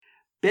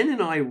Ben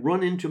and I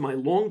run into my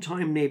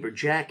longtime neighbor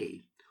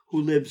Jackie,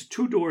 who lives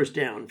 2 doors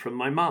down from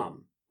my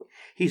mom.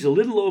 He's a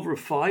little over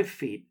 5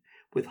 feet,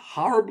 with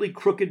horribly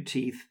crooked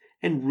teeth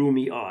and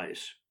rheumy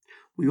eyes.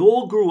 We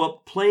all grew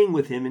up playing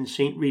with him in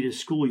St. Rita's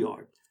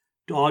schoolyard.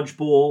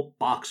 Dodgeball,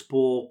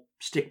 boxball,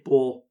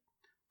 stickball.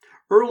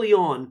 Early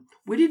on,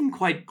 we didn't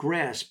quite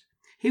grasp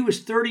he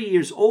was 30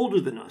 years older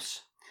than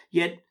us,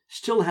 yet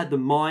still had the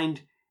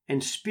mind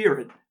and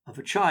spirit of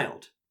a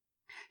child.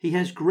 He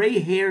has gray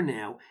hair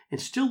now and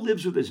still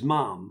lives with his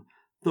mom,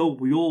 though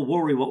we all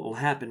worry what will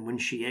happen when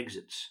she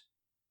exits.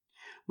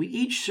 We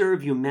each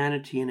serve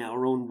humanity in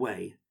our own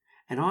way,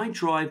 and I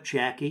drive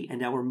Jackie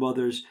and our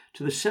mothers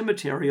to the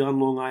cemetery on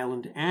Long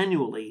Island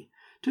annually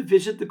to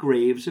visit the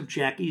graves of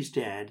Jackie's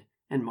dad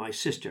and my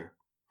sister.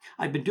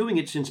 I've been doing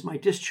it since my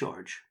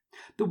discharge.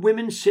 The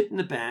women sit in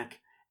the back,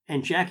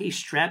 and Jackie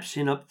straps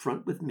in up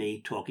front with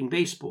me talking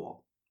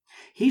baseball.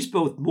 He's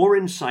both more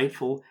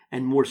insightful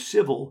and more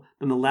civil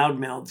than the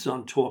loudmouths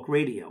on talk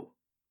radio.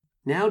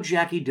 Now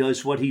Jackie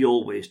does what he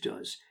always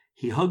does.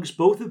 He hugs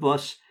both of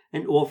us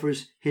and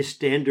offers his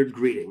standard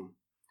greeting.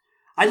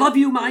 "I love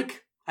you,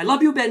 Mike. I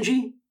love you,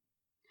 Benji."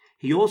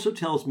 He also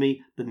tells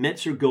me the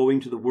Mets are going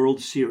to the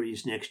World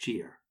Series next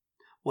year.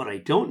 What I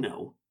don't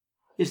know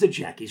is that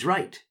Jackie's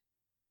right.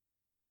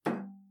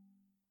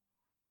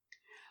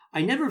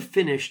 I never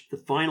finished the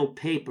final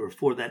paper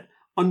for that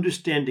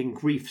Understanding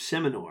Grief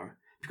seminar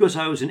because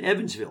I was in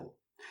Evansville,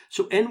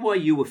 so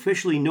NYU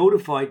officially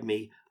notified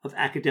me of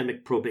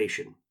academic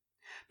probation.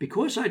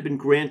 Because I'd been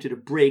granted a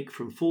break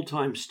from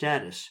full-time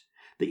status,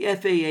 the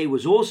FAA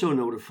was also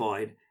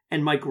notified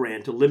and my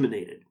grant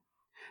eliminated.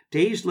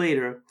 Days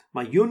later,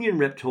 my union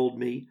rep told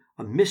me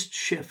a missed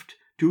shift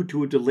due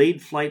to a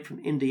delayed flight from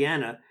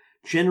Indiana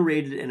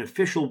generated an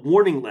official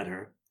warning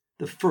letter,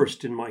 the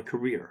first in my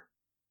career.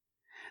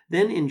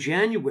 Then in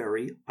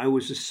January, I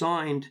was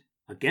assigned,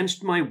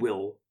 against my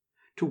will,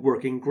 to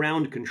working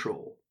ground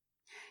control.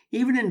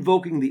 Even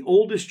invoking the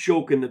oldest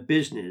joke in the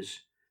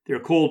business, they're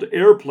called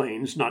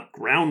airplanes, not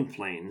ground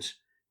planes,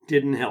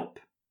 didn't help.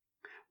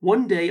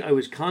 One day I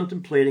was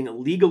contemplating a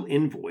legal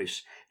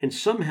invoice and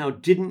somehow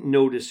didn't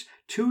notice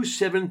 2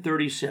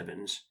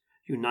 737s,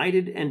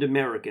 United and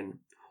American,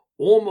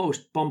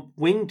 almost bump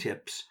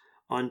wingtips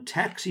on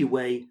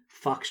taxiway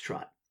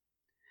Foxtrot.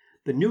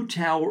 The new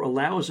tower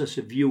allows us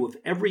a view of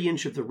every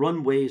inch of the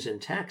runways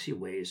and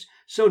taxiways,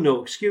 so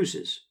no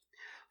excuses.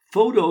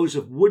 Photos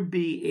of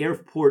would-be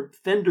airport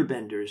fender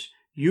benders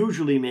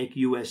usually make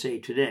USA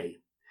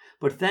Today,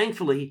 but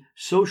thankfully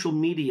social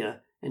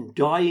media and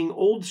dying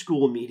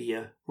old-school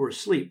media were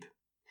asleep.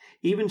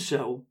 Even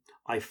so,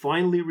 I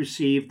finally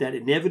received that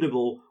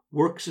inevitable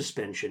work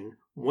suspension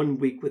 1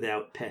 week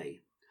without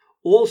pay.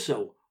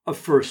 Also a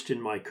first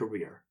in my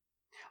career.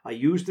 I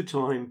used the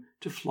time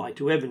to fly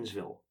to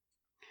Evansville.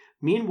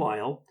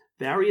 Meanwhile,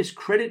 various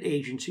credit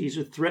agencies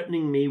are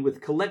threatening me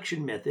with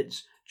collection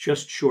methods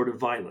just short of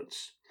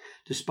violence.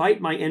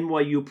 Despite my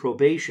NYU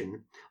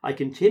probation, I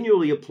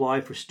continually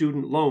apply for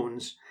student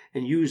loans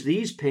and use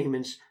these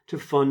payments to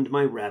fund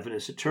my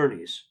ravenous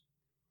attorneys.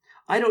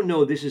 I don't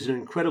know this is an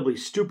incredibly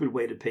stupid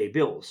way to pay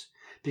bills,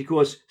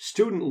 because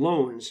student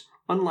loans,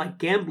 unlike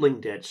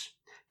gambling debts,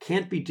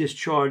 can't be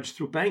discharged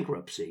through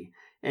bankruptcy,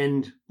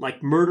 and,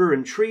 like murder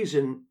and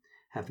treason,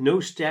 have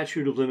no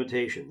statute of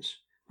limitations,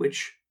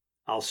 which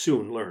I'll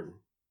soon learn.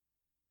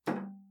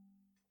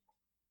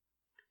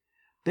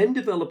 Ben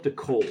developed a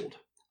cold,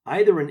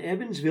 either in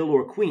Evansville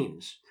or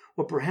Queens,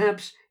 or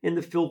perhaps in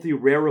the filthy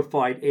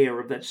rarefied air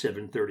of that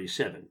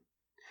 737.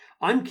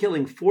 I'm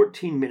killing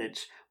 14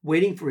 minutes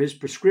waiting for his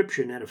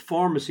prescription at a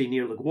pharmacy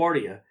near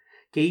LaGuardia,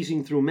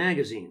 gazing through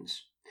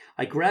magazines.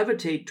 I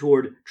gravitate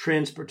toward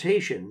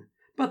transportation,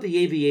 but the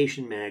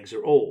aviation mags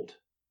are old.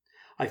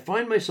 I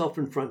find myself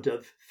in front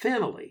of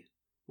Family.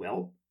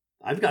 Well,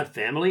 I've got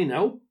family,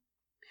 no?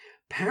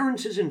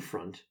 Parents is in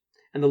front,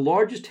 and the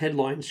largest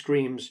headline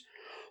screams,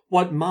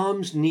 "What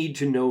Moms Need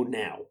to Know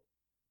Now."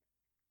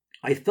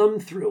 I thumb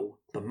through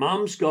The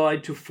Mom's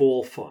Guide to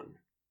Fall Fun.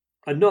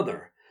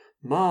 Another,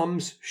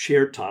 Moms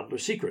Share Toddler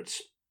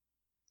Secrets.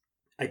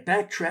 I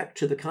backtrack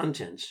to the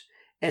contents.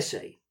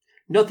 Essay,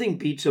 Nothing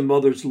Beats a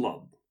Mother's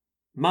Love.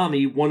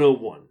 Mommy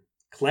 101.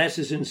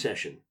 Classes in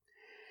session.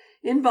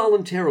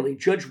 Involuntarily,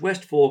 Judge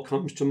Westfall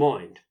comes to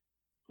mind.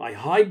 I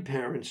hide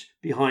parents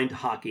behind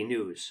hockey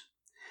news.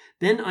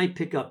 Then I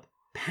pick up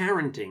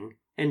Parenting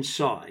and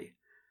sigh.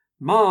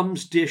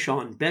 Moms dish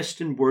on best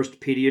and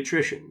worst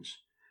pediatricians.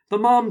 The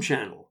Mom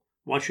Channel.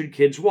 What should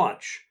kids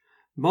watch?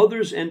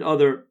 Mothers and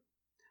other.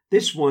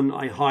 This one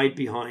I hide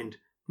behind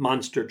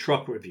Monster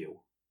Truck Review.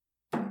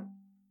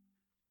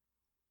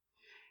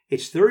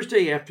 It's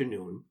Thursday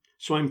afternoon,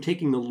 so I'm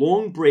taking a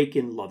long break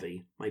in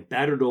Lovey, my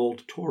battered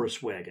old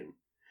Taurus wagon.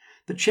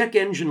 The check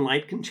engine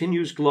light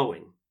continues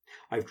glowing.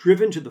 I've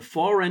driven to the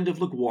far end of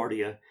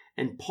LaGuardia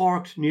and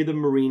parked near the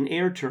Marine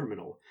Air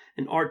Terminal,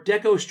 an Art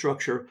Deco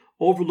structure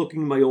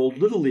overlooking my old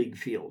Little League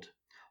field,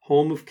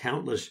 home of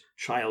countless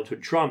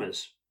childhood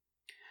traumas.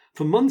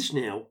 For months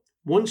now,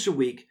 once a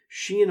week,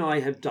 she and I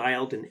have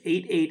dialed an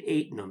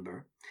 888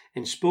 number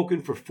and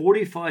spoken for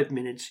 45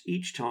 minutes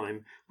each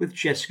time with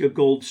Jessica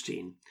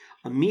Goldstein,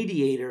 a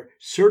mediator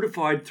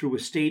certified through a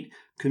state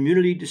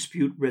community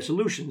dispute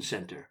resolution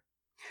center.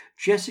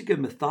 Jessica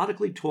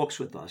methodically talks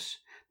with us,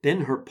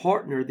 then her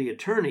partner, the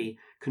attorney,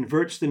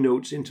 converts the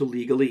notes into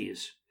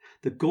legalese.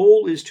 The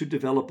goal is to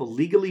develop a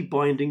legally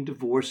binding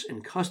divorce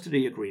and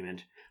custody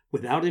agreement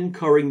without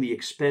incurring the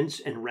expense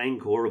and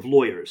rancor of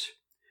lawyers.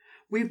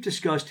 We've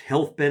discussed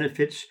health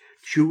benefits,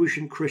 Jewish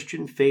and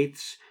Christian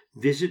faiths,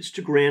 visits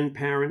to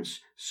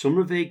grandparents,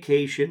 summer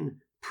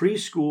vacation,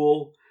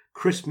 preschool,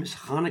 Christmas,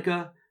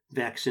 Hanukkah,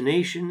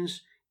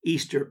 vaccinations,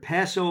 Easter,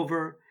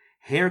 Passover,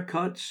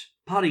 haircuts,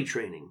 potty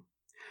training.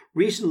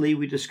 Recently,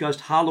 we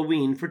discussed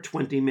Halloween for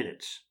 20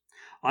 minutes.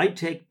 I'd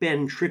take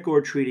Ben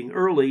trick-or-treating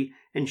early,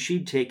 and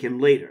she'd take him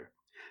later.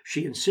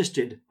 She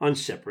insisted on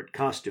separate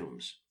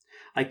costumes.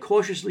 I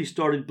cautiously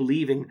started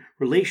believing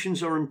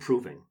relations are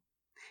improving.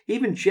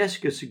 Even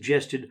Jessica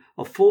suggested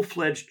a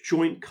full-fledged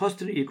joint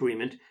custody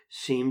agreement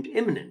seemed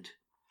imminent.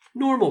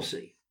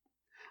 Normalcy.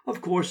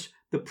 Of course,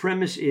 the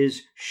premise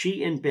is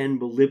she and Ben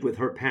will live with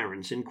her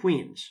parents in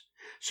Queens,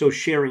 so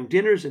sharing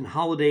dinners and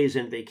holidays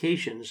and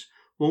vacations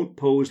won't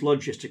pose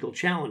logistical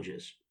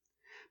challenges.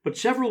 But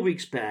several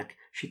weeks back,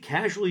 she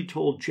casually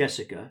told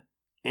Jessica,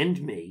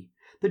 and me,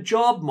 the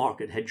job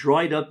market had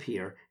dried up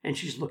here and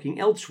she's looking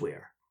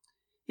elsewhere.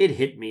 It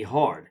hit me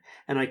hard,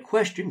 and I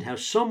questioned how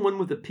someone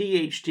with a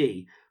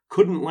PhD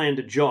couldn't land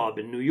a job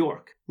in New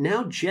York.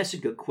 Now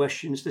Jessica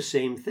questions the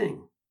same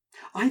thing.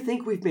 I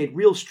think we've made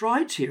real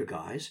strides here,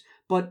 guys,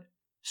 but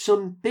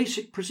some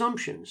basic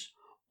presumptions.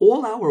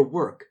 All our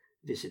work,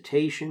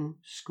 visitation,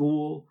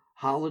 school,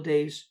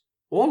 holidays,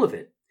 all of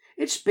it,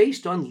 it's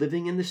based on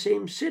living in the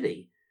same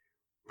city.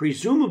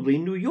 Presumably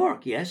New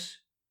York, yes?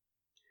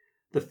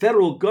 The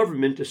federal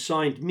government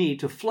assigned me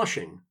to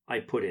Flushing, I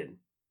put in.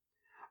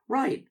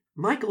 Right,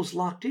 Michael's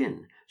locked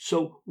in,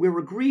 so we're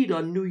agreed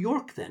on New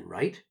York then,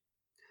 right?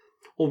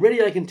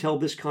 Already I can tell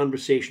this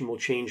conversation will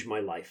change my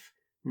life,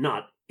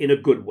 not in a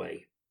good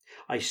way.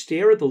 I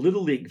stare at the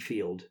Little League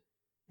field,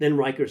 then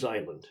Rikers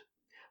Island.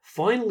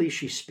 Finally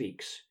she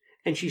speaks,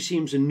 and she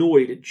seems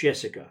annoyed at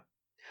Jessica.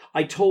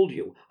 I told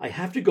you, I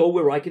have to go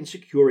where I can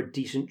secure a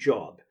decent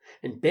job,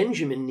 and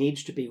Benjamin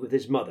needs to be with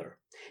his mother.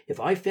 If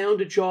I found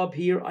a job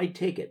here, I'd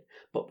take it,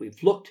 but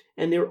we've looked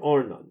and there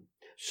are none.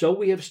 So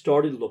we have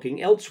started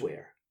looking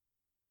elsewhere.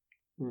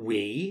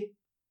 We?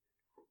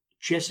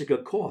 Jessica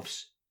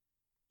coughs.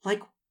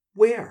 Like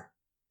where?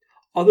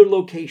 Other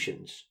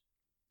locations.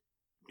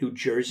 New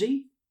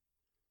Jersey?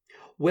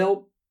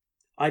 Well,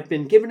 I've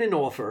been given an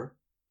offer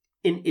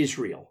in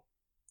Israel.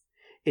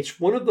 It's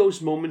one of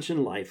those moments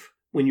in life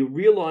when you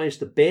realize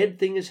the bad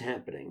thing is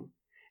happening,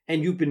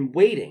 and you've been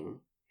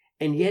waiting,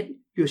 and yet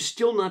you're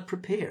still not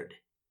prepared.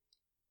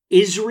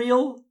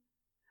 Israel?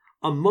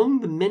 Among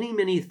the many,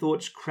 many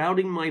thoughts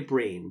crowding my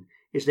brain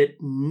is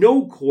that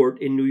no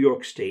court in New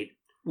York State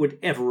would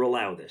ever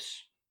allow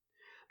this.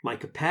 My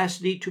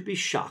capacity to be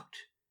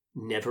shocked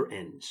never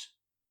ends.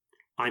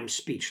 I'm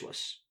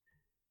speechless.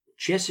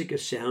 Jessica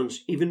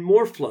sounds even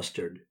more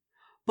flustered.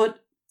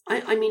 But,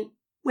 I mean,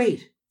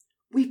 wait.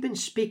 We've been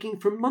speaking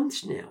for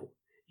months now.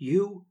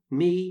 You,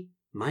 me,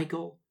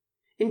 Michael,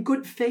 in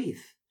good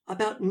faith,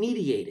 about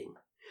mediating.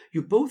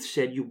 You both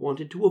said you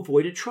wanted to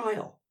avoid a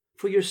trial,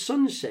 for your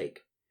son's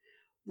sake.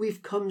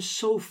 We've come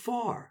so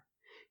far.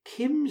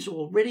 Kim's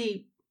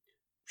already...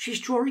 She's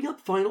drawing up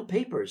final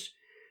papers.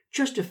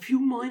 Just a few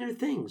minor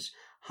things.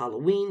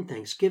 Halloween,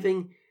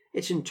 Thanksgiving.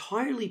 It's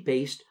entirely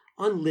based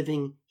on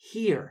living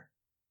here.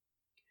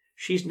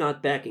 She's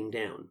not backing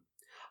down.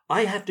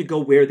 I have to go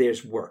where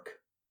there's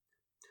work.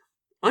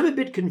 I'm a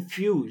bit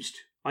confused,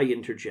 I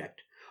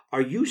interject.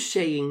 Are you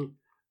saying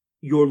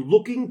you're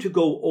looking to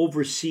go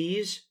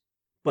overseas,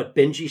 but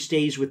Benji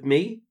stays with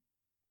me?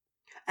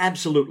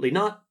 Absolutely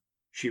not,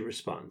 she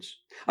responds.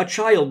 A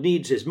child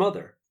needs his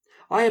mother.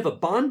 I have a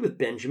bond with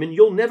Benjamin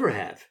you'll never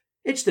have.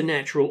 It's the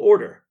natural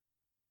order.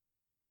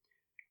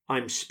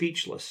 I'm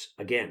speechless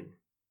again.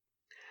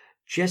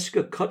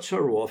 Jessica cuts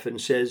her off and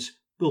says,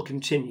 we'll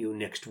continue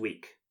next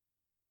week.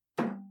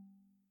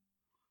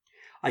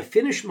 I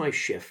finish my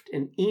shift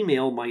and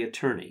email my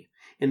attorney.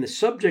 In the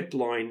subject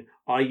line,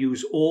 I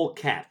use all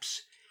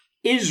caps.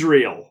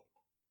 Israel!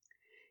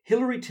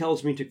 Hillary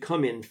tells me to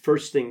come in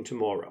first thing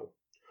tomorrow.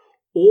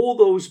 All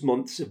those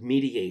months of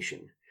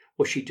mediation,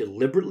 was she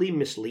deliberately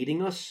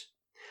misleading us?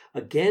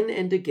 Again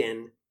and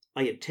again,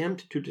 I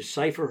attempt to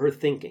decipher her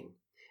thinking,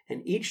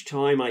 and each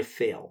time I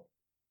fail.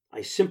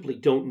 I simply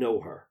don't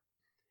know her.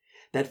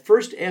 That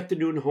first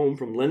afternoon home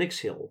from Lenox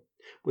Hill,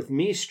 with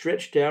me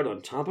stretched out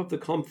on top of the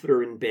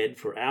comforter in bed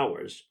for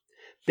hours,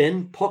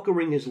 Ben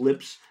puckering his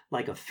lips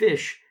like a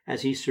fish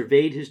as he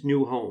surveyed his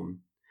new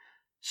home.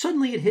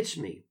 Suddenly it hits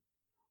me.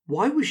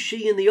 Why was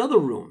she in the other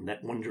room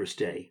that wondrous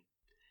day?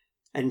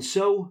 And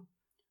so,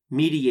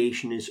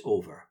 mediation is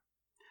over.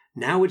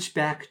 Now it's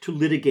back to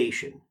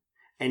litigation,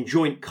 and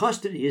joint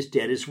custody is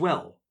dead as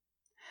well.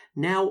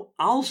 Now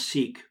I'll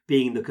seek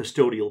being the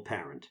custodial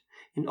parent.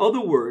 In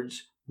other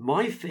words,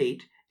 my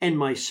fate and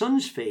my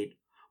son's fate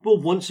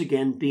will once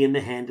again be in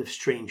the hand of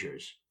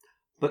strangers.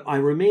 But I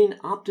remain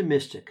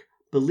optimistic,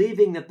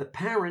 believing that the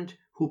parent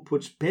who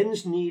puts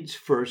Ben's needs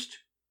first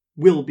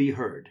will be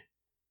heard.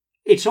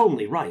 It's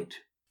only right.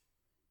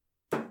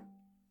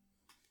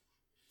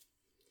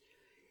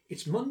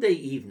 It's Monday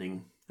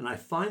evening, and I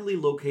finally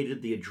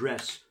located the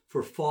address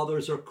for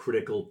Fathers Are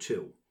Critical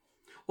Too.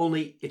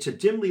 Only it's a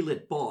dimly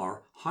lit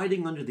bar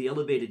hiding under the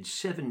elevated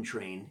 7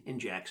 train in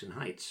Jackson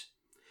Heights.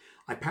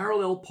 I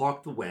parallel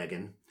park the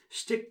wagon,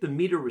 stick the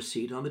meter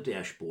receipt on the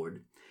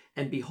dashboard,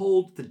 and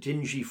behold the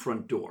dingy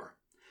front door.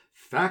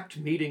 Fact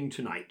meeting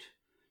tonight.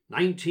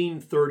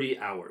 19:30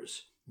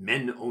 hours.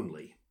 Men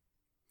only.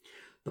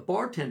 The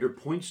bartender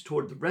points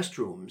toward the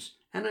restrooms,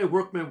 and I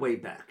work my way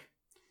back.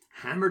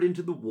 Hammered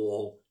into the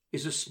wall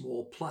is a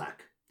small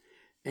plaque.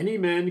 Any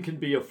man can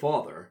be a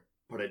father,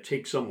 but it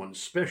takes someone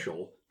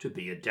special to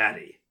be a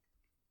daddy.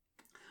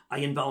 I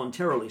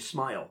involuntarily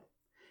smile.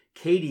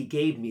 Katie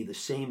gave me the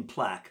same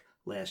plaque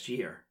last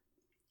year.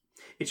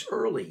 It's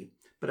early,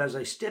 but as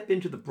I step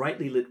into the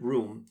brightly lit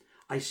room,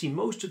 I see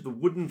most of the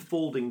wooden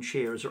folding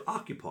chairs are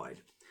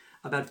occupied.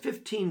 About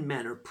 15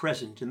 men are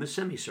present in the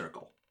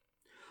semicircle.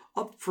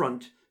 Up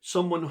front,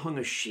 someone hung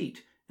a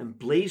sheet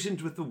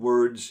emblazoned with the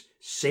words,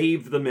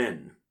 "Save the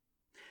Men."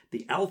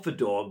 The alpha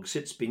dog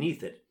sits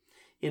beneath it,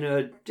 in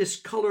a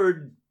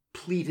discolored,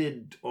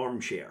 pleated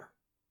armchair.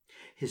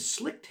 His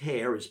slicked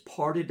hair is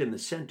parted in the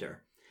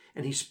center,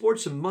 and he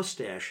sports a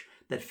mustache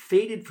that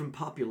faded from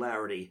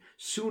popularity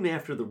soon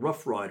after the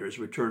Rough Riders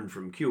returned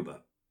from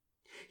Cuba.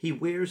 He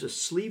wears a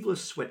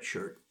sleeveless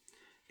sweatshirt,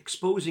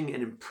 exposing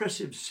an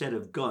impressive set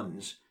of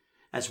guns,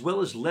 as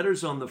well as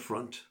letters on the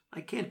front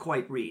I can't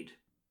quite read.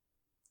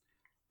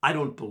 I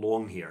don't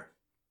belong here.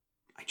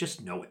 I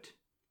just know it.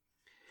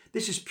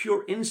 This is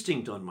pure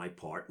instinct on my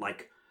part,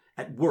 like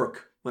at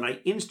work when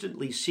I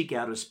instantly seek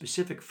out a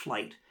specific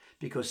flight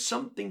because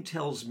something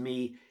tells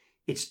me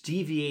it's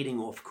deviating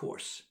off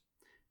course.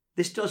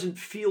 This doesn't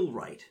feel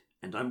right,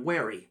 and I'm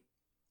wary.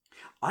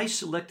 I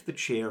select the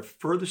chair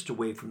furthest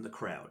away from the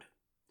crowd.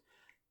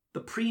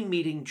 The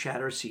pre-meeting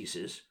chatter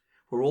ceases.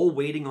 We're all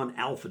waiting on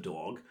Alpha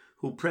Dog,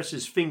 who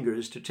presses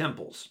fingers to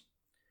temples.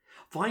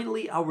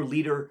 Finally, our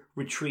leader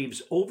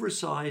retrieves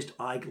oversized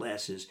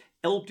eyeglasses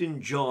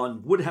Elton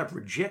John would have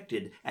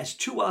rejected as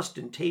too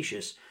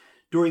ostentatious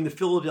during the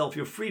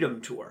Philadelphia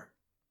Freedom Tour.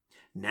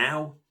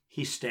 Now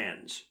he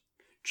stands.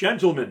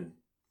 "Gentlemen,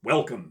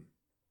 welcome."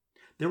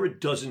 There are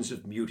dozens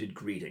of muted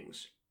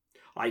greetings.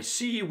 "I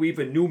see we've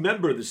a new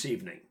member this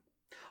evening."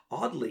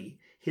 Oddly,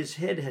 his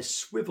head has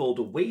swiveled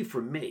away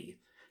from me,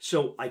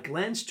 so I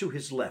glance to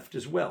his left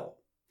as well.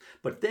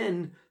 But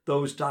then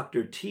those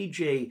Dr.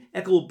 T.J.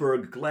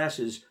 Eckelberg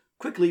glasses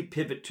quickly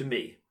pivot to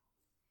me.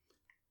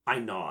 I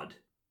nod.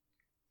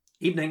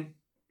 "Evening."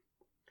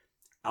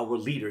 Our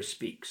leader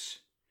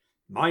speaks.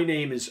 "My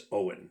name is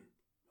Owen.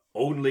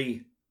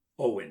 Only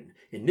Owen.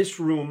 In this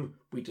room,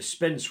 we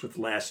dispense with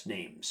last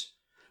names.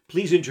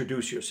 Please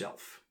introduce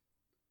yourself."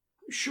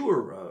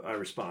 "Sure," I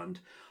respond.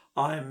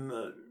 "I'm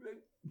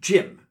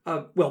Jim.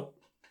 Well,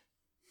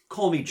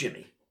 call me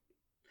Jimmy."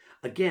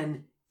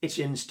 Again, it's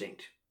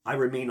instinct. I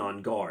remain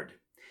on guard.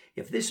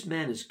 If this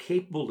man is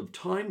capable of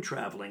time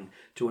traveling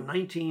to a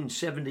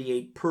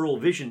 1978 Pearl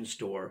Vision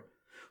store,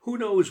 who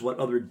knows what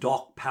other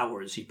dark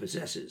powers he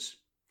possesses?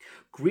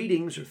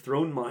 Greetings are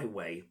thrown my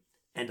way,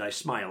 and I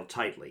smile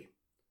tightly.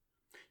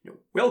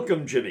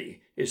 "Welcome,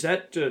 Jimmy. Is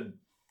that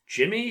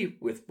Jimmy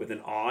with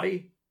an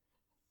I?"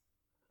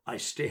 I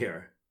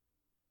stare.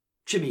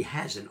 Jimmy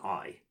has an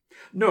I.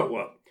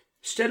 No,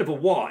 instead of a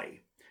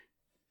Y.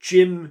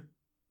 Jim,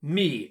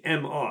 me,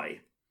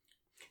 M-I.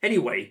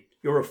 Anyway,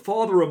 you're a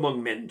father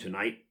among men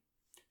tonight.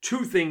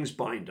 2 things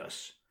bind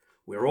us.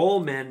 We're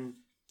all men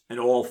and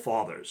all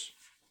fathers.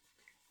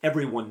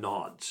 Everyone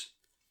nods.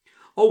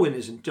 Owen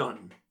isn't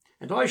done,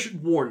 and I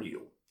should warn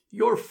you,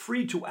 you're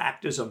free to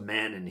act as a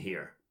man in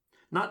here.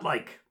 Not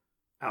like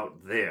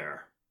out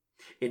there.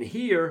 In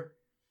here,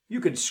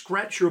 you can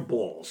scratch your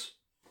balls.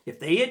 If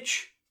they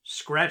itch,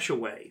 scratch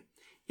away.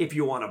 If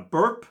you want to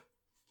burp,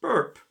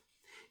 burp.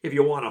 If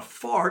you want to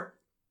fart,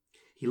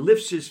 he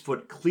lifts his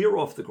foot clear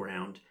off the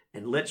ground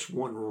and lets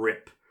one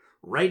rip,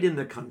 right in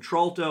the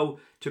contralto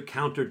to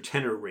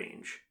countertenor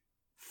range.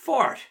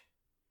 Fart.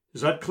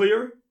 Is that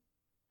clear?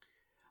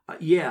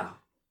 Yeah,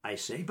 I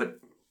say,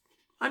 but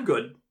I'm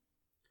good.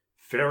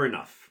 Fair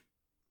enough.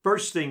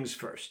 First things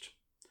first.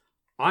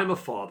 I'm a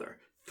father.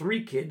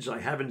 3 kids I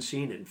haven't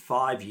seen in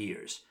 5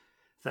 years,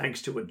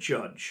 thanks to a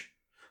judge,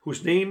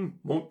 whose name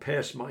won't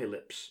pass my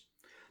lips.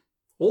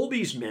 All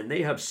these men,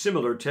 they have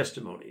similar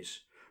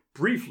testimonies.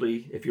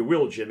 Briefly, if you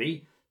will,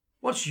 Jimmy,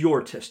 what's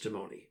your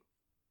testimony?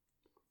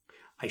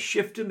 I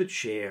shift in the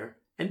chair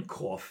and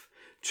cough,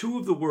 2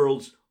 of the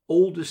world's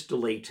oldest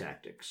delay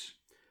tactics.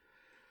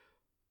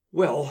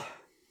 Well,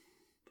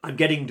 I'm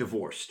getting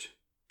divorced.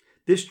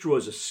 This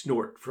draws a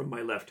snort from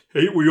my left.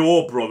 "Ain't we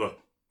all, brother?"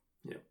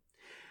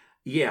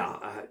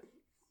 Yeah,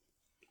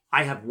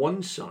 I have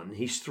 1 son,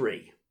 he's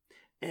 3.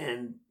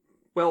 And,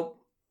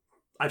 well,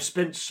 I've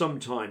spent some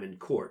time in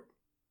court.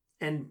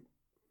 And,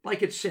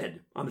 like it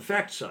said, on the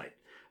fact side,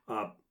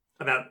 about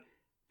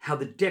how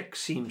the deck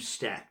seems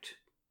stacked.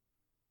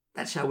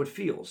 That's how it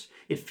feels.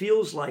 It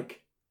feels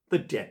like the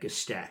deck is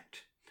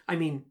stacked. I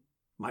mean,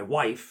 my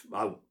wife,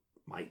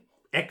 my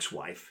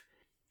ex-wife,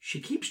 she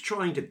keeps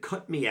trying to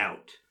cut me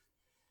out,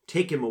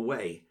 take him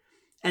away.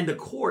 And the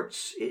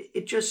courts,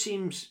 it just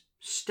seems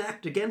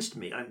stacked against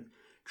me. I'm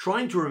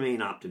trying to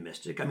remain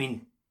optimistic. I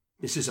mean,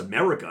 this is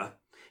America.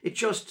 It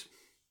just,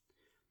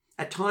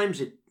 at times,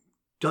 it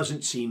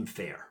doesn't seem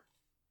fair.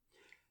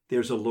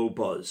 There's a low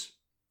buzz.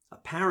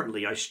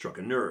 Apparently, I struck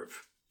a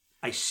nerve.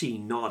 I see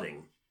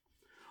nodding.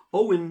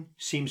 Owen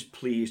seems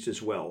pleased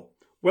as well.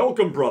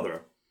 Welcome,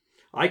 brother.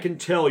 I can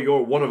tell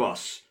you're one of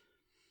us.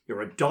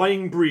 You're a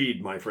dying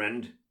breed, my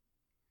friend.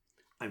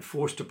 I'm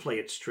forced to play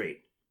it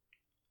straight.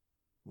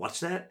 What's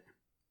that?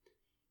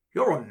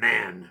 You're a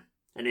man.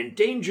 An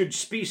endangered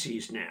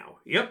species now.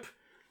 Yep.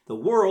 The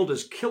world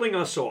is killing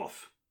us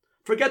off.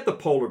 Forget the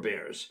polar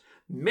bears.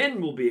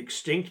 Men will be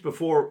extinct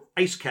before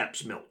ice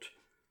caps melt.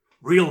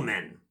 Real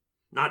men,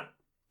 not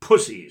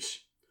pussies.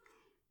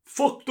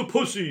 Fuck the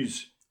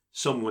pussies,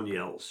 someone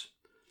yells.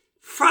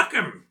 Fuck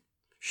 'em,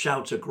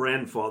 shouts a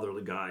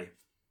grandfatherly guy.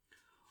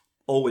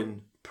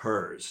 Owen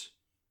purrs.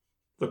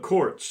 The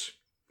courts,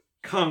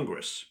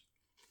 Congress,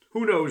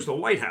 who knows, the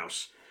White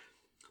House.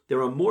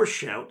 There are more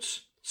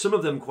shouts, some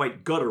of them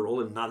quite guttural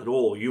and not at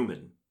all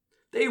human.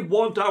 They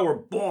want our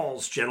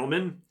balls,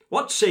 gentlemen.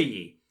 What say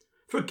ye?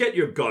 Forget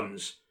your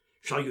guns.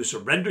 Shall you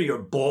surrender your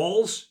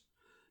balls?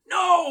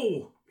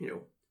 No!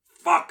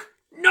 Fuck,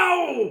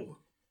 no!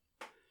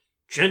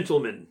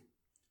 Gentlemen,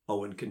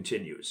 Owen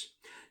continues,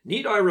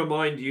 need I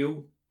remind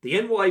you, the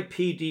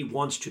NYPD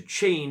wants to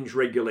change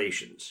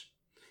regulations,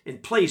 in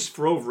place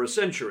for over a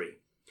century.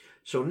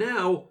 So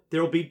now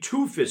there'll be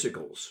 2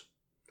 physicals,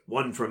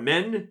 one for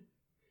men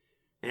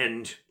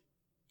and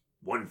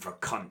one for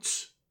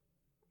cunts.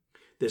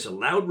 There's a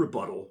loud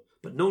rebuttal,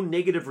 but no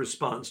negative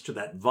response to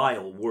that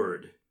vile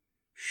word.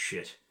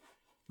 Shit,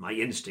 my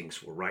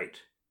instincts were right.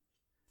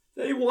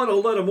 They want to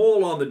let 'em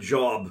all on the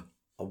job,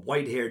 a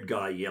white-haired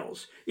guy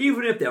yells,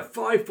 even if they're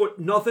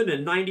 5'0"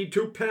 and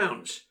 92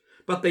 pounds.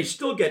 But they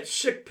still get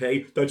sick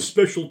pay that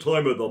special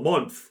time of the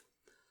month.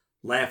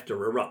 Laughter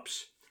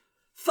erupts.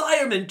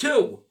 Firemen,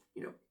 too.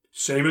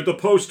 Same at the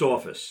post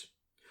office.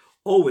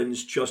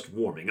 Owen's just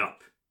warming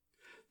up.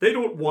 They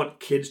don't want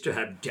kids to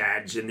have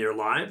dads in their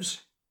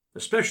lives,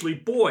 especially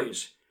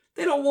boys.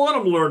 They don't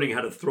want them learning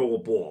how to throw a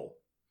ball.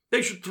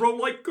 They should throw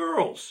like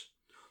girls.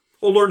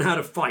 Or learn how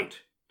to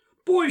fight.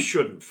 Boys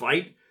shouldn't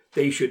fight.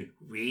 They should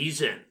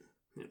reason.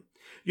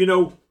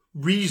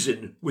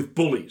 Reason with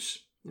bullies.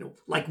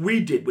 Like we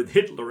did with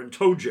Hitler and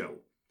Tojo.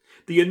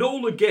 The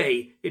Enola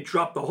Gay, it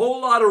dropped a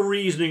whole lot of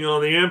reasoning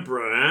on the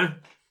emperor, huh?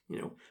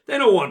 They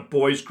don't want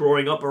boys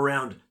growing up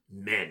around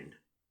men.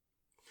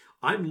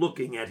 I'm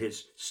looking at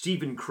his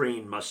Stephen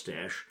Crane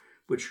mustache,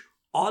 which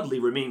oddly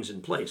remains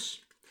in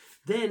place.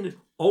 Then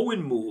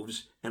Owen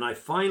moves, and I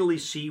finally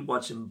see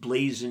what's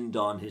emblazoned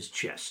on his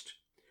chest.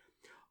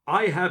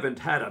 I haven't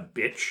had a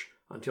bitch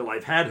until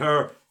I've had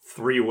her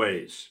 3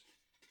 ways.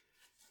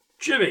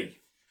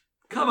 Jimmy,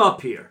 come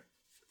up here.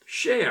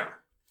 Share.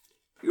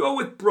 You're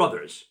with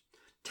brothers.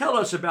 Tell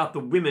us about the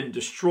women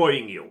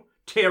destroying you,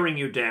 tearing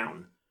you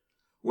down.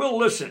 We'll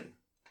listen.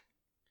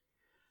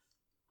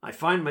 I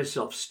find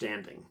myself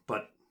standing,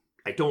 but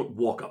I don't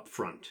walk up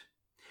front.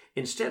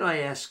 Instead, I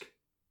ask,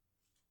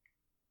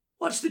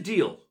 what's the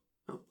deal?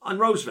 On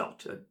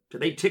Roosevelt, do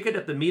they ticket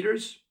at the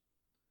meters?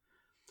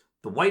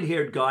 The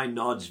white-haired guy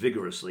nods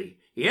vigorously.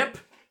 Yep,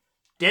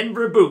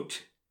 Denver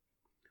boot.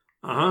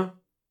 Uh-huh.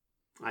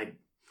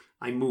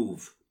 I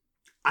move.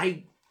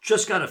 I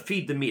just gotta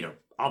feed the meter.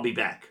 I'll be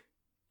back.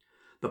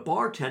 The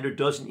bartender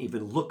doesn't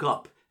even look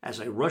up as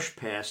I rush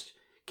past,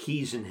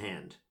 keys in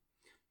hand.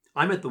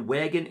 I'm at the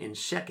wagon in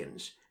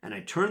seconds, and I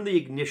turn the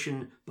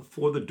ignition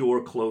before the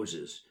door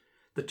closes.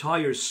 The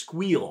tires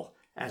squeal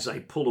as I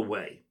pull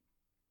away.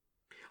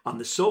 On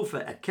the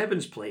sofa at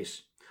Kevin's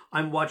place,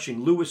 I'm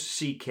watching Louis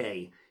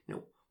C.K.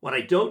 What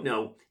I don't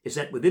know is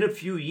that within a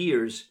few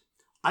years,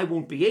 I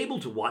won't be able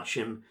to watch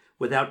him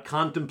without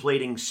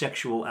contemplating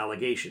sexual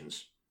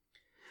allegations.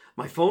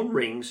 My phone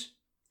rings,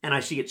 and I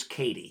see it's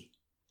Katie,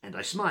 and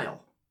I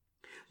smile.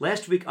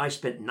 Last week, I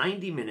spent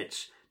 90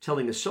 minutes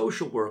telling a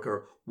social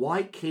worker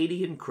why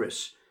Katie and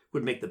Chris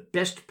would make the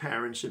best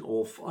parents in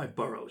all 5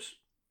 boroughs.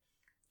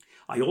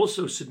 I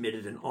also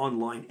submitted an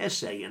online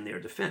essay in their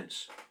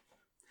defense.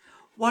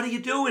 What are you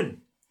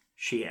doing?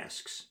 She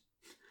asks.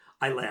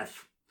 I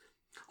laugh.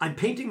 I'm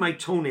painting my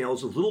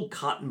toenails with little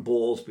cotton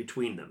balls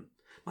between them.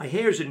 My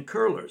hair's in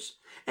curlers,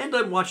 and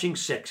I'm watching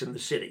Sex and the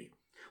City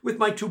with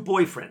my 2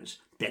 boyfriends,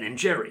 Ben and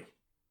Jerry.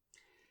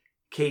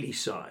 Katie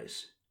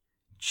sighs.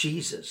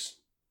 Jesus,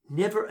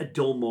 never a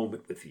dull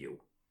moment with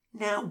you.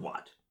 Now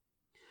what?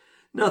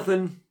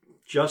 Nothing,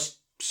 just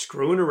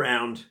screwing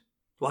around.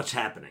 What's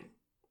happening?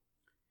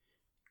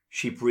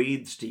 She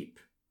breathes deep.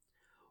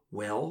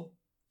 Well,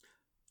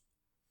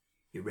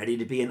 you ready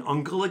to be an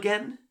uncle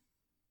again?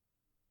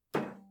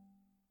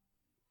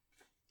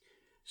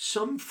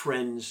 Some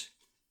friends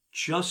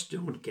just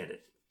don't get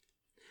it.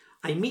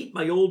 I meet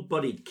my old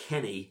buddy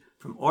Kenny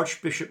from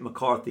Archbishop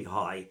McCarthy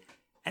High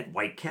at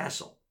White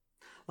Castle.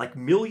 Like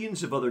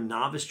millions of other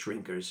novice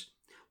drinkers,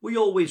 we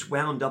always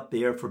wound up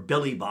there for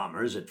belly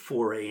bombers at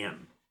 4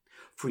 a.m.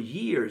 For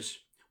years,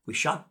 we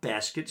shot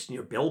baskets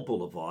near Bell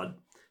Boulevard,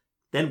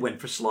 then went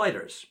for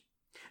sliders.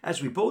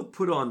 As we both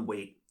put on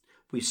weight,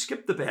 we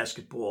skipped the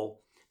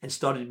basketball and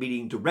started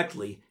meeting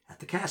directly at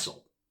the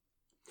castle.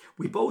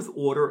 We both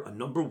order a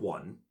number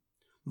 1,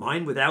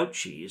 mine without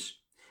cheese,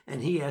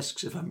 and he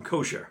asks if I'm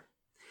kosher.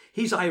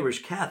 He's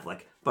Irish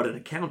Catholic, but an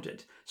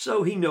accountant,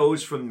 so he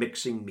knows from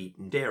mixing meat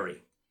and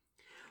dairy.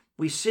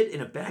 We sit in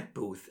a back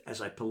booth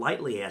as I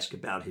politely ask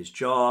about his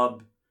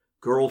job,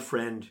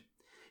 girlfriend,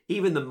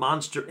 even the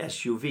monster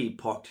SUV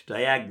parked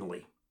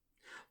diagonally.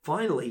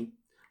 Finally,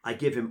 I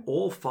give him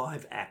all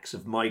 5 acts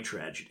of my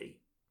tragedy.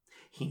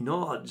 He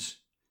nods,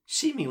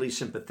 seemingly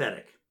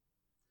sympathetic.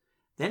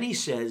 Then he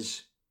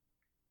says,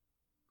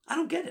 "I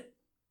don't get it."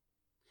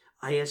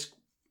 I ask,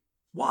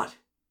 "What?"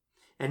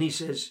 And he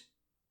says,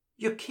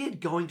 "Your kid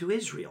going to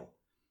Israel."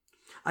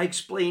 I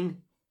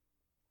explain,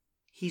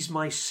 "He's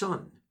my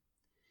son."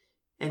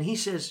 And he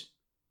says,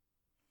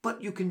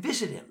 "But you can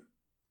visit him."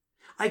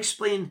 I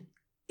explain,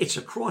 "It's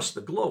across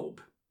the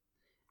globe."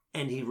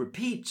 And he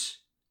repeats,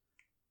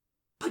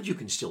 "But you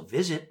can still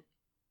visit."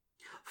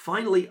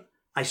 Finally,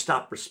 I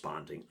stop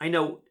responding. I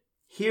know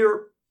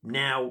here,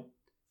 now,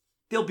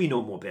 there'll be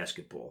no more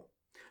basketball,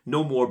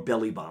 no more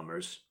belly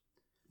bombers,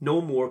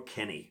 no more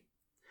Kenny.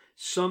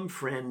 Some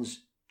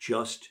friends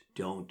just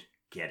don't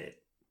get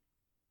it.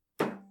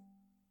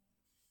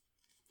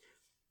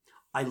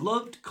 I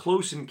loved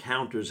Close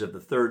Encounters of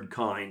the Third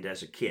Kind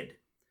as a kid.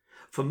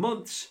 For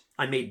months,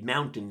 I made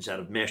mountains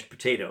out of mashed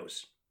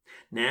potatoes.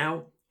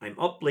 Now, I'm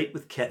up late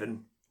with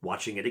Kevin,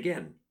 watching it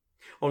again.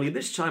 Only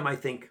this time I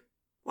think,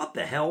 what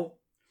the hell?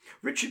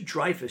 Richard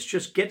Dreyfuss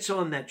just gets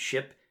on that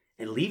ship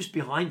and leaves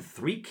behind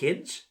 3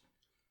 kids?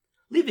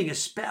 Leaving a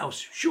spouse,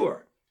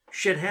 sure,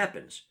 shit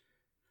happens.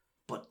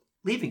 But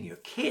leaving your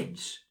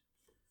kids?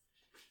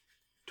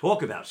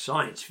 Talk about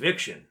science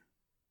fiction.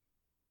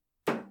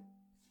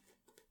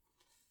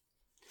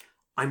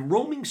 I'm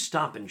roaming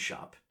Stop and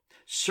Shop,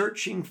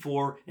 searching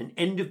for an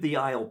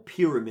end-of-the-aisle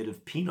pyramid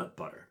of peanut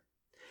butter.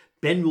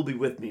 Ben will be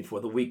with me for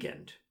the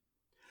weekend.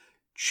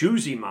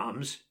 Choosy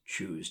moms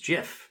choose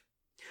Jif.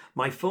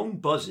 My phone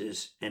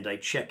buzzes and I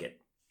check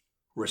it.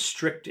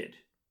 Restricted.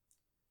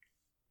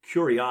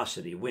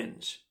 Curiosity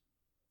wins.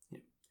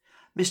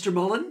 "Mr.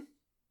 Mullen?"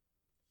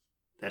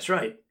 That's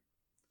right.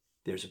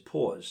 There's a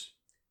pause.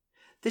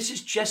 "This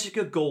is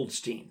Jessica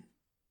Goldstein."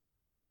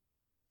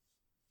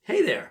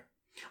 Hey there.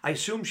 I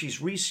assume she's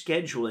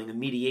rescheduling a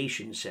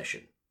mediation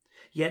session.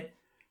 Yet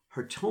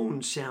her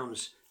tone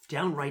sounds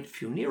downright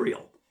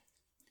funereal.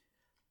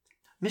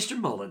 "Mr.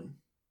 Mullen,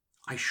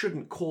 I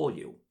shouldn't call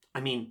you.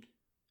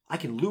 I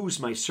can lose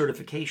my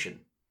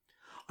certification.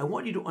 I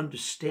want you to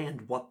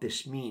understand what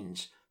this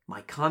means,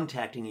 my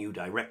contacting you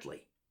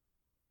directly."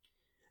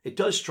 It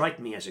does strike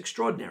me as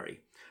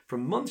extraordinary. For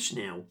months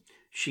now,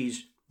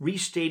 she's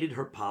restated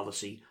her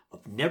policy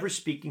of never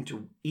speaking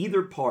to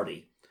either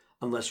party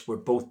unless we're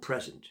both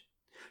present.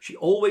 She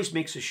always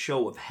makes a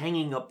show of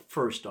hanging up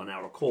first on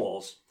our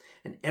calls,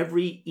 and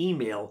every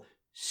email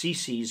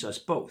CCs us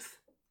both.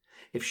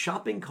 If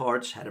shopping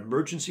carts had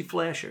emergency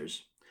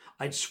flashers,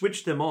 I'd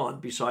switch them on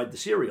beside the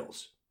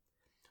cereals.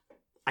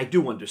 I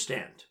do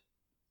understand.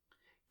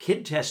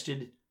 Kid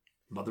tested,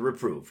 mother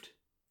approved.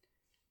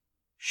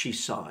 She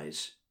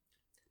sighs.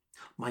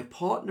 "My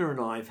partner and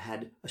I've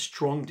had a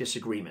strong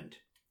disagreement.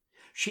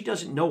 She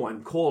doesn't know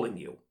I'm calling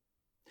you.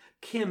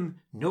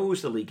 Kim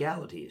knows the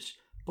legalities,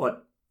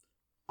 but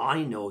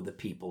I know the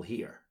people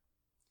here."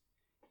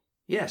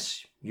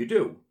 Yes, you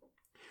do.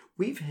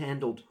 We've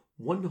handled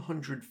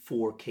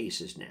 104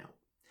 cases now,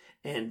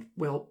 and,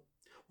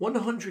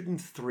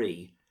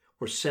 103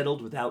 were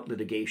settled without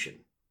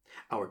litigation.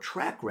 Our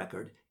track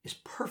record is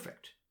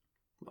perfect.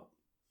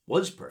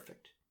 Was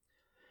perfect.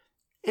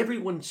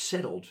 Everyone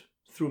settled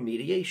through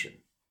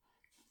mediation.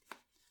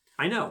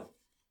 I know.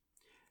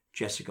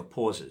 Jessica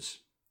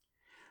pauses.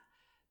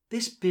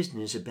 "This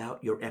business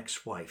about your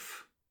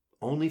ex-wife,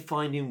 only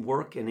finding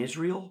work in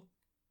Israel?"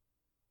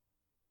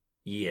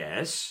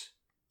 "Yes."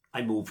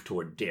 I move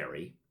toward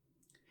dairy.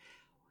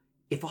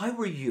 "If I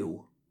were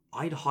you,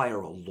 I'd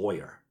hire a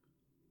lawyer.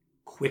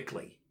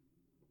 Quickly."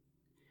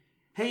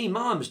 "Hey,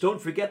 moms,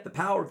 don't forget the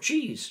power of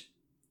cheese."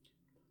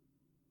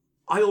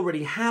 "I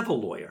already have a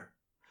lawyer."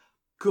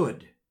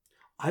 "Good.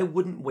 I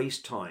wouldn't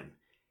waste time.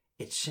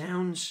 It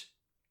sounds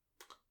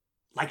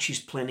like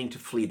she's planning to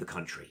flee the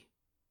country."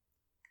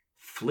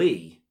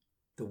 Flee?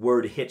 The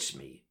word hits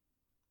me.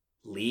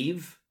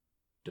 Leave?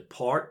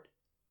 Depart?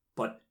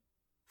 But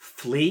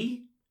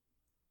flee?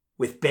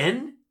 With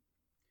Ben?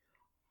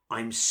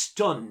 I'm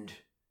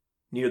stunned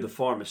near the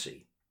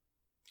pharmacy.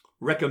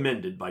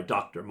 Recommended by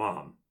Dr.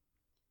 Mom.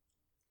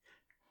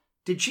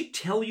 "Did she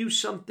tell you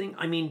something?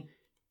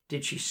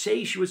 Did she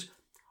say she was..."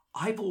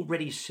 "I've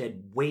already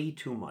said way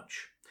too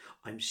much.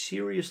 I'm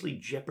seriously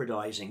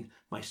jeopardizing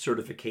my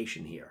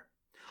certification here.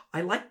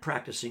 I like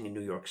practicing in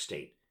New York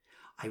State.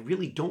 I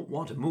really don't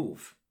want to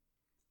move.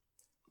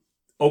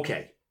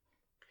 Okay.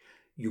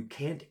 You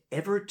can't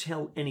ever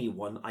tell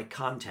anyone I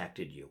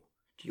contacted you.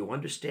 Do you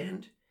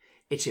understand?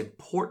 It's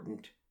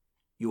important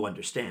you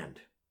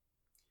understand.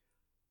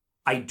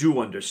 I do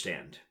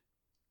understand.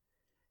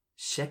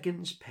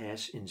 Seconds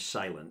pass in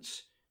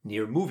silence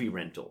near movie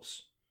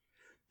rentals.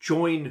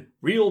 Join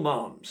Real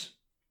Moms.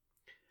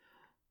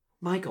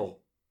 Michael,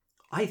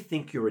 I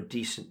think you're a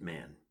decent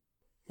man.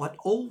 What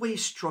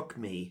always struck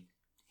me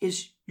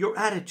is your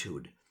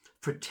attitude.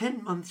 For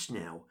 10 months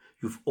now,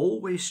 you've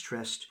always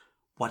stressed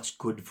what's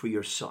good for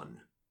your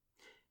son.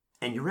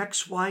 And your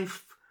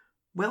ex-wife,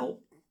 well,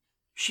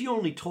 she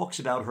only talks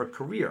about her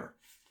career.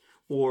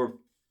 Or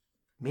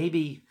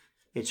maybe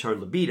it's her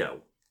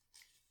libido.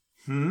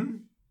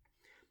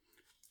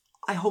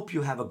 I hope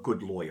you have a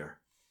good lawyer.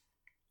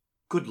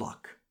 Good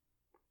luck.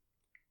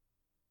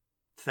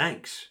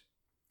 Thanks.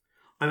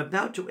 I'm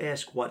about to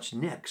ask what's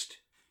next,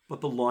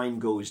 but the line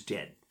goes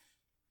dead.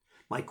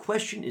 My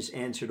question is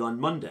answered on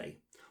Monday,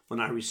 when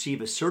I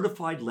receive a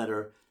certified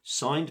letter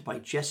signed by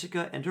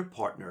Jessica and her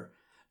partner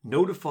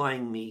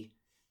notifying me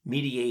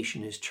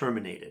mediation is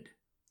terminated.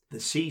 The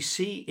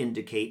CC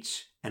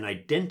indicates an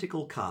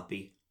identical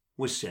copy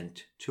was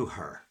sent to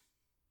her.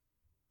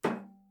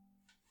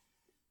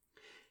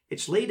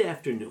 It's late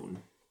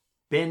afternoon.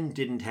 Ben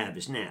didn't have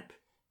his nap.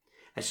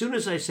 As soon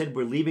as I said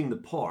we're leaving the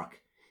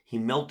park, he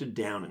melted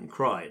down and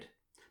cried.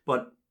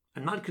 But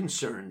I'm not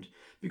concerned,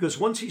 because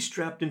once he's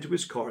strapped into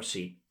his car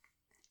seat,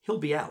 he'll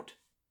be out.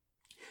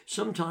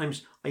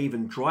 Sometimes I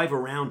even drive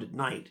around at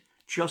night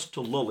just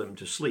to lull him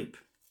to sleep.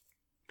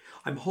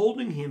 I'm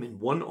holding him in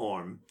one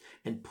arm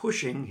and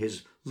pushing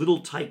his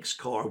little Tykes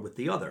car with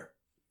the other,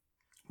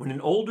 when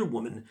an older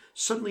woman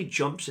suddenly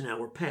jumps in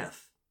our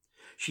path.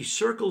 She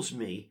circles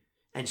me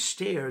and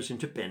stares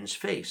into Ben's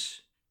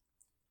face.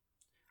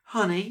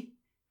 Honey,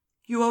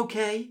 you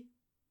okay?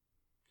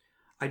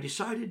 I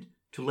decided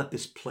to let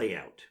this play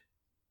out.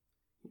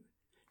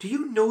 Do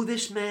you know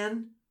this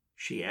man?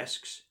 She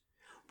asks.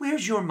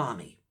 Where's your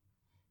mommy?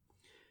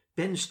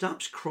 Ben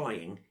stops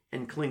crying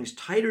and clings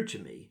tighter to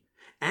me,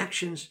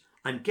 actions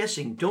I'm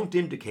guessing don't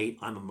indicate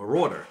I'm a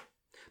marauder.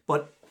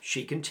 But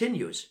she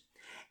continues.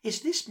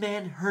 Is this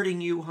man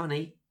hurting you,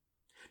 honey?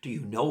 Do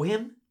you know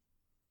him?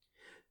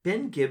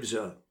 Ben gives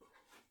a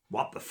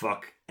what the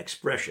fuck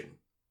expression.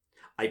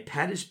 I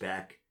pat his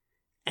back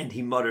and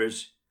he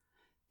mutters,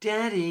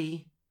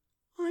 Daddy,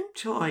 I'm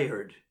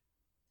tired.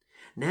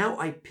 Now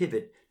I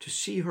pivot to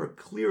see her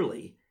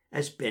clearly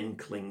as Ben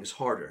clings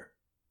harder.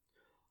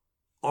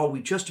 Are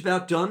we just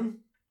about done?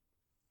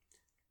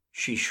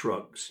 She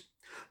shrugs.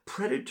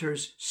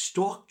 Predators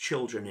stalk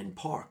children in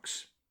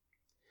parks.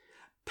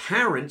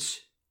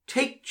 Parents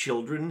take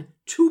children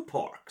to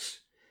parks.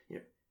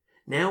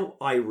 Now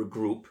I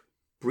regroup,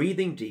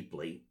 breathing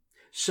deeply.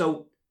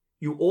 So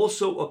you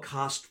also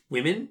accost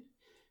women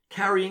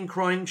carrying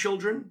crying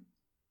children?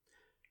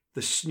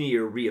 The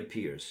sneer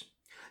reappears.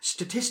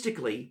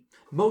 Statistically,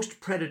 most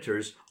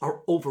predators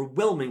are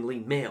overwhelmingly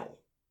male.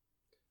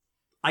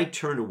 I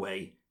turn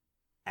away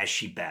as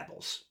she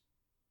babbles.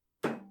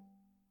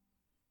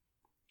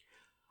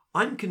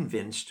 I'm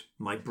convinced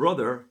my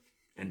brother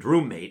and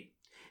roommate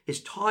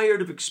is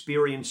tired of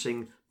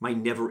experiencing my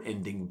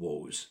never-ending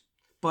woes.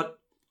 But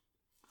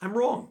I'm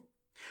wrong.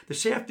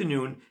 This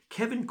afternoon,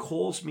 Kevin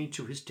calls me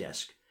to his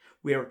desk,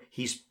 where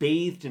he's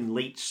bathed in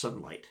late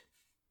sunlight.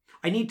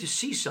 I need to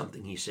see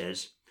something, he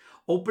says,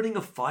 opening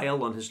a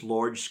file on his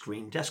large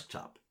screen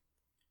desktop.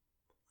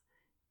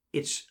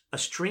 It's a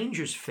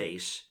stranger's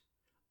face,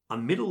 a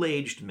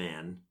middle-aged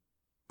man,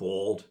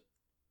 bald,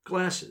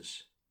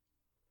 glasses.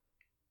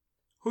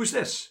 Who's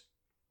this?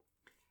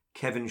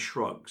 Kevin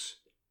shrugs.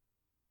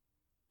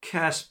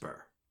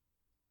 Casper.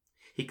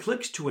 He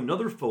clicks to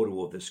another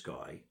photo of this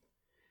guy,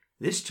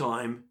 this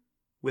time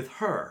with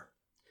her,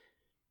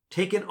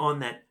 taken on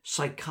that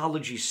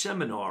psychology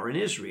seminar in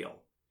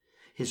Israel,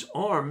 his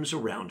arms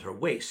around her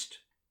waist.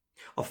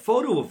 A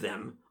photo of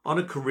them on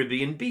a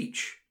Caribbean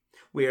beach,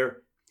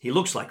 where he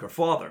looks like her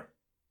father.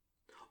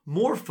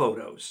 More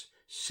photos,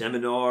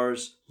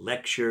 seminars,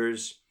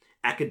 lectures,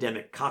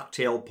 academic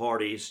cocktail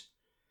parties.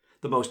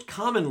 The most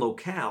common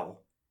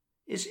locale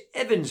is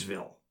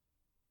Evansville.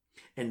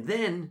 And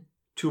then,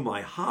 to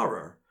my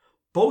horror,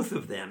 both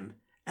of them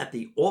at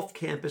the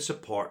off-campus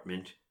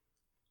apartment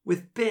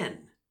with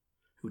Ben,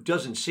 who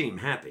doesn't seem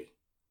happy.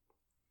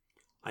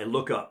 I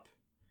look up.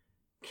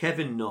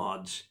 Kevin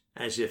nods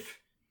as if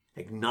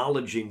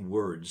acknowledging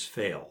words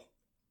fail.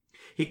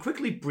 He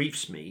quickly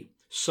briefs me,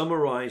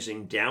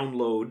 summarizing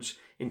downloads,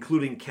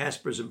 including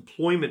Casper's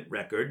employment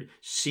record,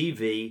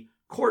 CV,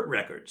 court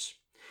records.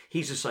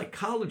 He's a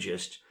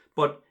psychologist,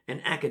 but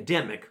an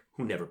academic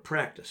who never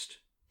practiced.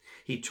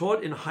 He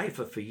taught in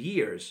Haifa for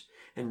years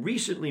and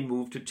recently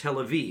moved to Tel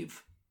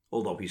Aviv,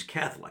 although he's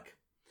Catholic.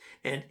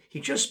 And he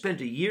just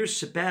spent a year's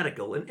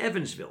sabbatical in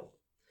Evansville.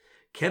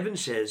 Kevin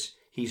says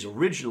he's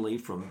originally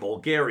from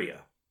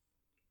Bulgaria.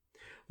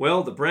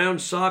 Well, the brown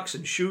socks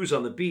and shoes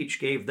on the beach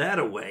gave that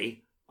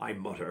away, I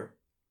mutter.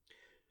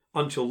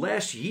 Until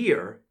last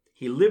year,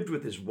 he lived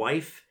with his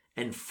wife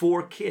and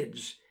 4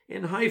 kids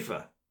in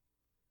Haifa.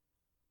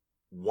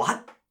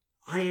 What?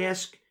 I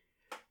ask.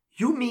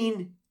 You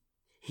mean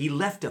he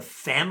left a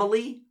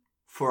family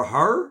for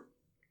her?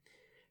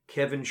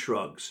 Kevin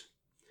shrugs.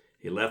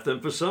 He left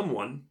them for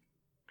someone.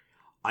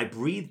 I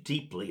breathe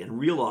deeply and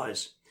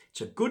realize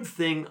it's a good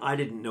thing I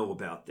didn't know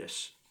about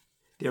this.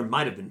 There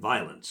might have been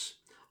violence.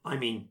 I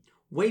mean,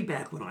 way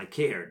back when I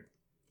cared,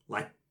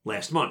 like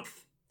last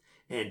month.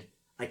 And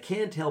I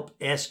can't help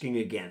asking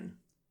again,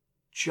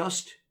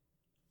 just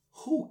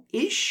who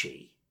is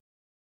she?